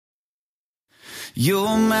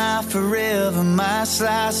You're my forever, my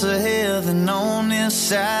slice of heaven on this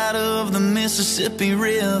side of the Mississippi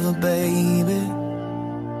River, baby.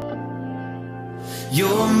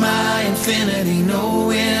 You're my infinity, no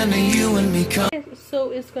end to you and me come.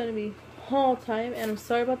 So it's going to be haul time, and I'm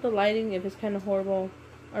sorry about the lighting if it's kind of horrible.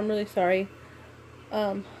 I'm really sorry.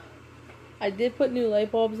 I did put new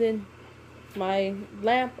light bulbs in my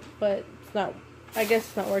lamp, but it's not, I guess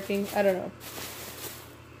it's not working. I don't know.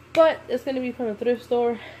 But it's going to be from a thrift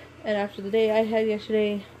store, and after the day I had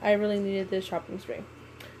yesterday, I really needed this shopping spree.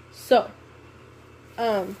 So,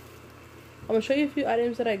 I'm going to show you a few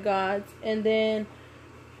items that I got, and then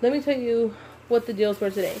let me tell you what the deals were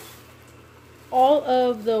today. All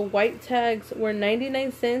of the white tags were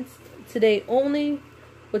 99 cents today only,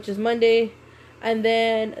 which is Monday. And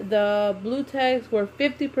then the blue tags were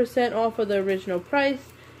 50% off of the original price.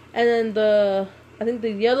 And then I think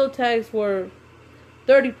the yellow tags were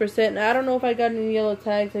 30%. Now, I don't know if I got any yellow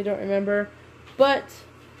tags. I don't remember. But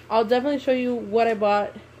I'll definitely show you what I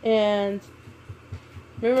bought. And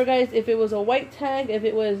remember, guys, if it was a white tag, if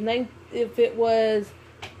it was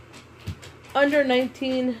under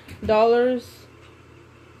 $19,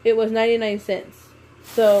 it was 99 cents.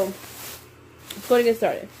 So let's go and get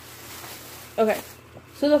started. Okay,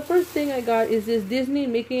 so the first thing I got is this Disney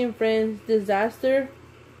Mickey and Friends Disaster.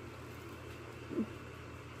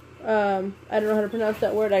 I don't know how to pronounce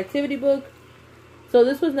that word. Activity book. So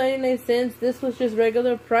this was 99 cents. This was just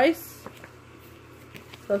regular price.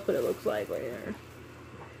 So that's what it looks like right here.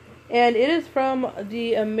 And it is from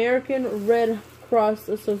the American Red Cross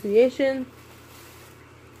Association.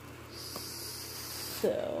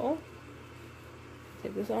 So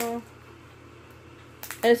take this off.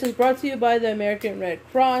 And this is brought to you by the American Red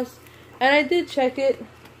Cross. And I did check it.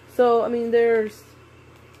 So, I mean, there's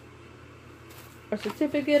a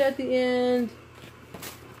certificate at the end.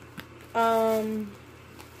 And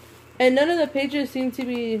none of the pages seem to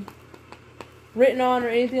be written on or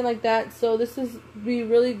anything like that. So, this is be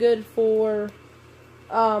really good for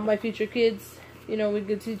my future kids. You know, we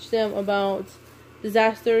could teach them about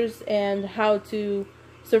disasters and how to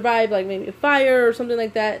survive, like maybe a fire or something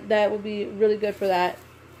like that. That would be really good for that.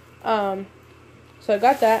 So I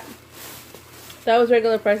got that. That was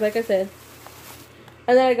regular price, like I said.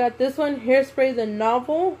 And then I got this one, Hairspray the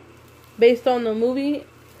novel, based on the movie.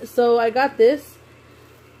 So I got this.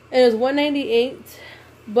 And it was $1.98,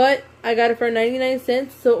 but I got it for 99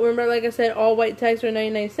 cents. So remember, like I said, all white tags are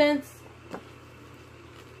 99 cents.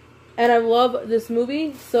 And I love this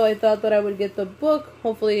movie, so I thought that I would get the book.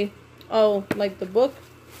 Hopefully I'll like the book.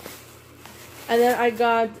 And then I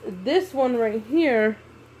got this one right here.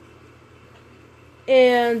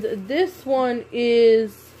 And this one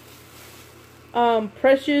is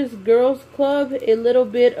Precious Girls Club, A Little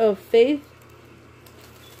Bit of Faith.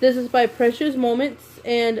 This is by Precious Moments.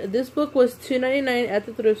 And this book was $2.99 at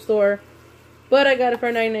the thrift store. But I got it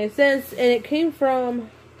for 99 cents. And it came from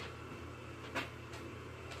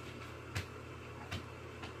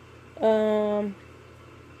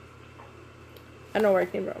I don't know where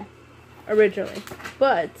it came from originally,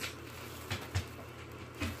 but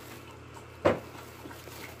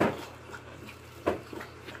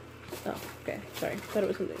oh, okay, sorry, thought it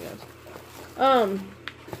was something else.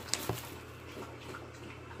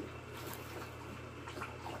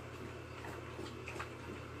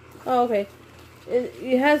 Oh, okay,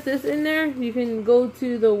 it has this in there. You can go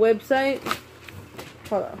to the website.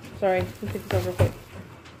 Hold on, sorry, let me take this over quick.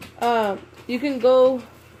 You can go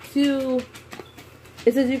to,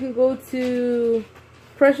 it says you can go to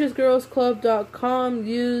preciousgirlsclub.com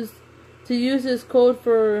to use this code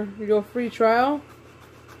for your free trial.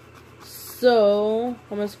 So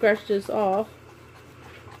I'm gonna scratch this off,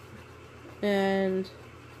 and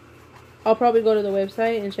I'll probably go to the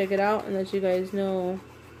website and check it out and let you guys know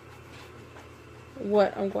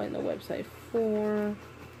what I'm going to the website for,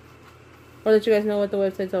 or let you guys know what the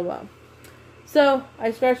website's all about. So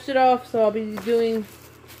I scratched it off, so I'll be going to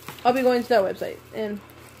that website and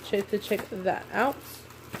check that out.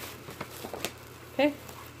 Okay.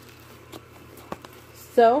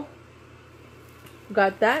 So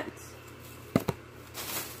got that.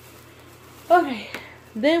 Okay.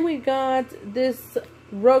 Then we got this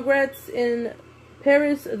Rugrats in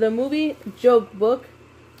Paris the movie joke book.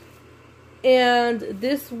 And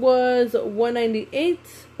this was $1.98,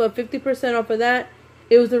 but 50% off of that.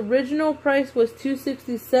 It was, the original price was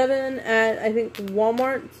 $2.67 at, I think,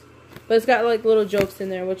 Walmart. But it's got like little jokes in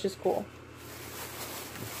there, which is cool.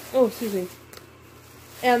 Oh, excuse me.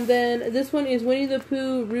 And then this one is Winnie the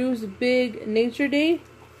Pooh Roo's Big Nature Day.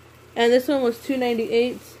 And this one was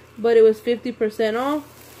 $2.98, but it was 50% off.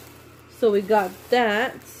 So we got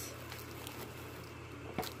that.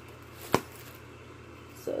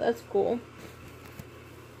 So that's cool.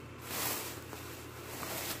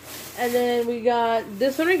 And then we got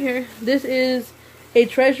this one right here. This is A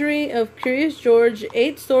Treasury of Curious George,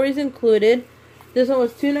 8 stories included. This one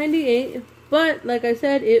was $2.98, but like I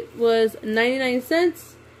said, it was 99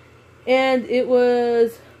 cents, and it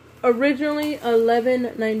was originally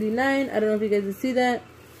 $11.99. I don't know if you guys can see that,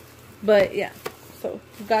 but yeah. So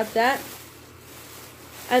got that.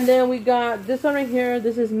 And then we got this one right here.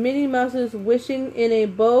 This is Minnie Mouse's Wishing in a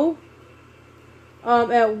Bow.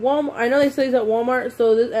 At Walmart, I know they sell these at Walmart.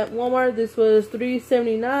 So this at Walmart, this was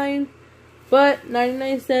 $3.79, but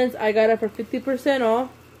 99 cents. I got it for 50% off.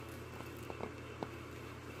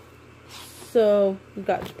 So we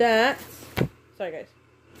got that. Sorry, guys.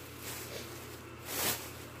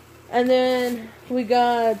 And then we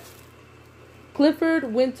got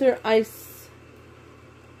Clifford Winter Ice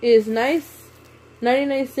is Nice.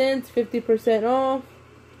 99 cents, 50% off.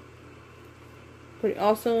 Pretty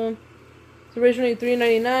awesome. It's originally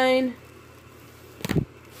 $3.99.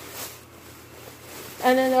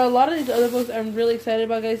 And then a lot of these other books I'm really excited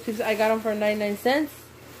about, guys, because I got them for 99 cents.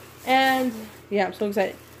 And yeah, I'm so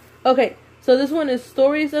excited. Okay, so this one is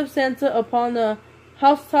Stories of Santa Upon the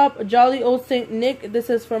Housetop, Jolly Old Saint Nick. This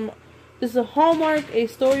is a Hallmark, a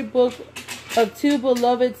storybook of 2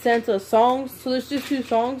 beloved Santa songs. So there's just 2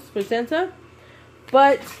 songs for Santa.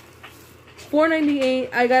 But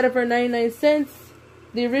 $4.98, I got it for 99 cents.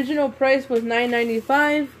 The original price was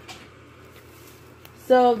 $9.95.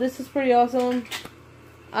 So this is pretty awesome.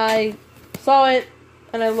 I saw it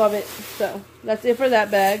and I love it. So that's it for that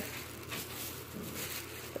bag.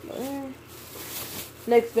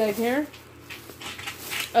 Next bag here.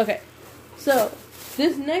 Okay. So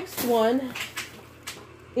this next one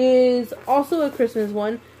is also a Christmas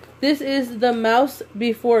one. This is The Mouse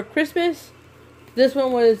Before Christmas. This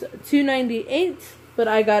one was $2.98, but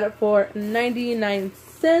I got it for 99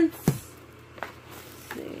 cents.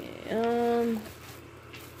 Let's see.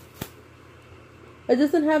 It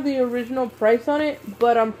doesn't have the original price on it,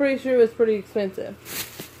 but I'm pretty sure it was pretty expensive.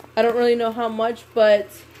 I don't really know how much, but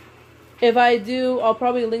if I do, I'll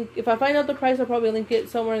probably link. If I find out the price, I'll probably link it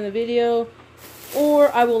somewhere in the video,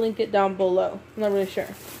 or I will link it down below. I'm not really sure.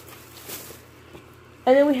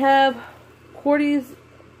 And then we have Cordy's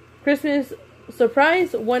Christmas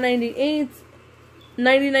Surprise, $1.98,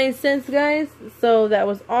 99 cents, guys. So that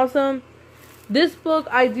was awesome. This book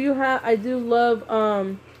I do love.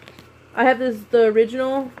 I have the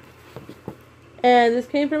original, and this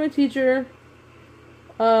came from a teacher.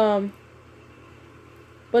 But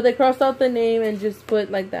they crossed out the name and just put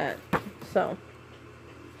like that. So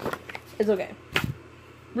it's okay.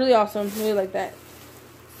 Really awesome. Really like that.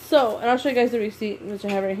 So, and I'll show you guys the receipt, which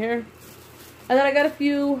I have right here. And then I got a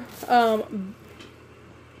few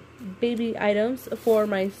baby items for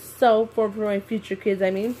myself, for my future kids,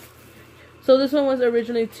 I mean. So this one was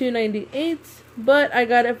originally $2.98, but I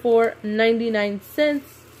got it for 99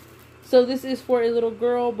 cents. So this is for a little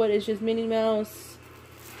girl, but it's just Minnie Mouse.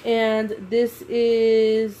 And this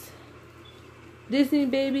is Disney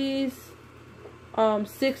Babies,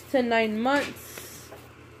 6 to 9 months.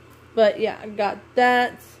 But yeah, I got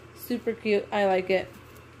that. Super cute. I like it.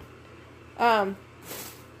 And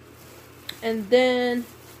then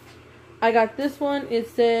I got this one. It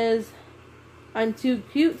says I'm Too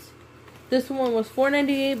Cute. This one was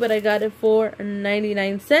 $4.98, but I got it for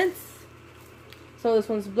 99 cents. So this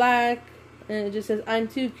one's black, and it just says I'm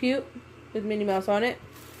Too Cute with Minnie Mouse on it.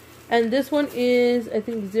 And this one is, I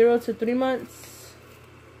think, 0 to 3 months.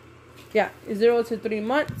 Yeah, 0 to 3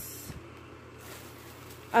 months.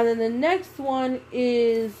 And then the next one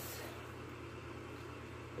is,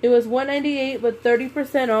 it was $1.98, but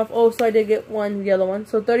 30% off. Oh, so I did get one yellow one.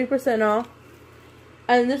 So 30% off.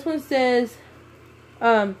 And this one says,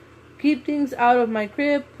 keep things out of my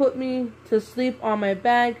crib. Put me to sleep on my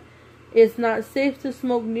bag. It's not safe to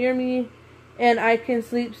smoke near me. And I can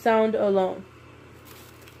sleep sound alone.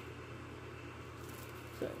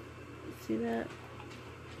 So, see that?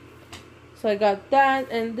 So I got that.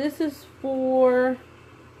 And this is for...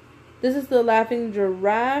 This is the Laughing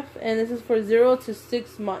Giraffe, and this is for 0 to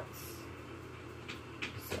 6 months.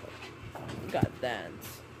 So, got that.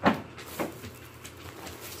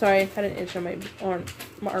 Sorry, I had an itch on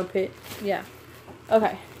my armpit. Yeah.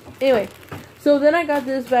 Okay. Anyway, so then I got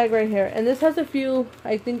this bag right here, and this has a few,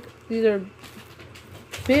 I think these are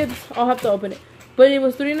bibs. I'll have to open it. But it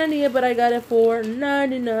was $3.98, but I got it for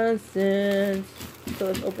 99 cents. So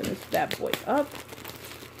let's open this bad boy up,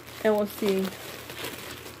 and we'll see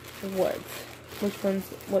what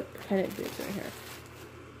kind of bibs are here.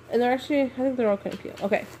 And they're actually, I think they're all kind of cute.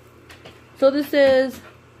 Okay. So this is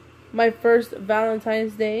my first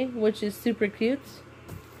Valentine's Day, which is super cute.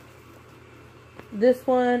 This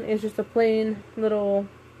one is just a plain little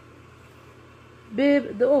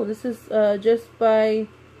bib. Oh, this is Just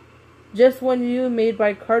One You, made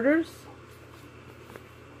by Carter's.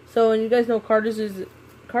 So, and you guys know Carter's is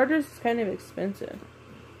kind of expensive.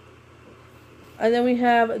 And then we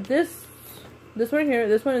have this one here.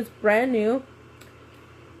 This one is brand new.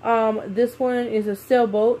 This one is a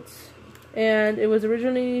sailboat, and it was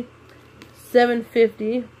originally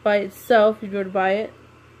 $7.50 by itself if you were to buy it.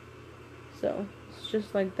 So it's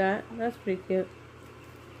just like that. That's pretty cute.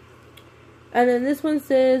 And then this one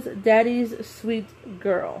says Daddy's Sweet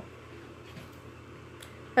Girl,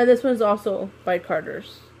 and this one's also by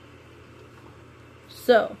Carter's.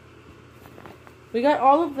 So we got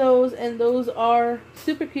all of those, and those are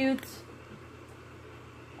super cute.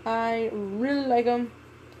 I really like them.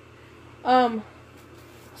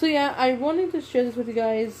 So yeah, I wanted to share this with you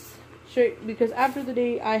guys, because after the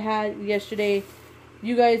day I had yesterday,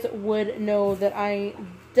 you guys would know that I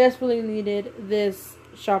desperately needed this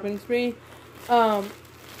shopping spree. I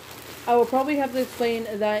will probably have to explain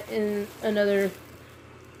that in another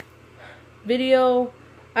video.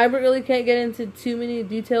 I really can't get into too many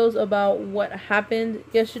details about what happened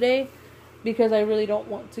yesterday, because I really don't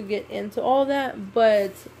want to get into all that.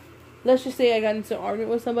 But let's just say I got into an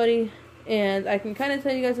argument with somebody, and I can kind of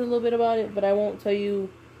tell you guys a little bit about it, but I won't tell you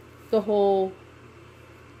the whole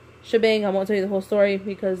shebang. I won't tell you the whole story,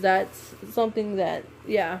 because that's something that,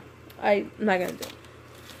 yeah, I'm not gonna do.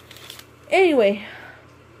 Anyway,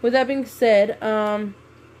 with that being said,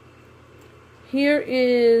 here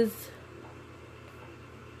is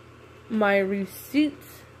my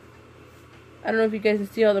receipts. I don't know if you guys can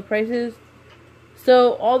see all the prices.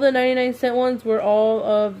 So all the 99-cent ones were all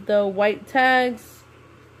of the white tags,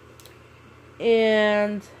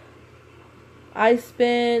 and I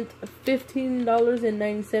spent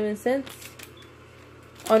 $15.97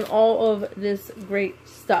 on all of this great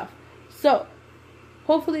stuff. So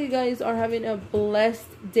hopefully you guys are having a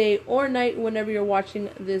blessed day or night whenever you're watching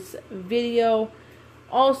this video.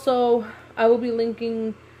 Also, I will be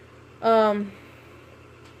linking, I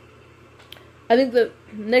think the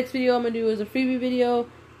next video I'm going to do is a freebie video.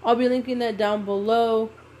 I'll be linking that down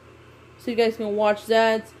below, so you guys can watch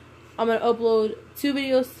that. I'm going to upload 2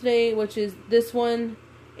 videos today, which is this one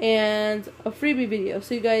and a freebie video.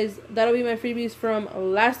 So you guys, that'll be my freebies from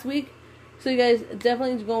last week. So you guys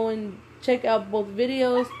definitely go and check out both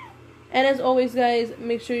videos. And as always, guys,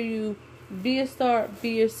 make sure you be a star, be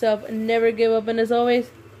yourself, and never give up. And as always,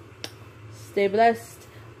 stay blessed.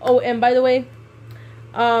 Oh, and by the way,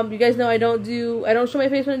 you guys know I don't show my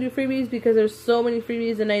face when I do freebies, because there's so many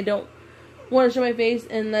freebies and I don't want to show my face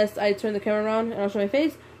unless I turn the camera around and I'll show my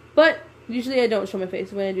face. But usually I don't show my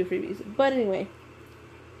face when I do freebies. But anyway,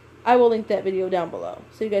 I will link that video down below,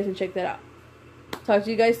 so you guys can check that out. Talk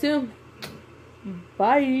to you guys soon.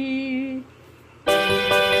 Bye.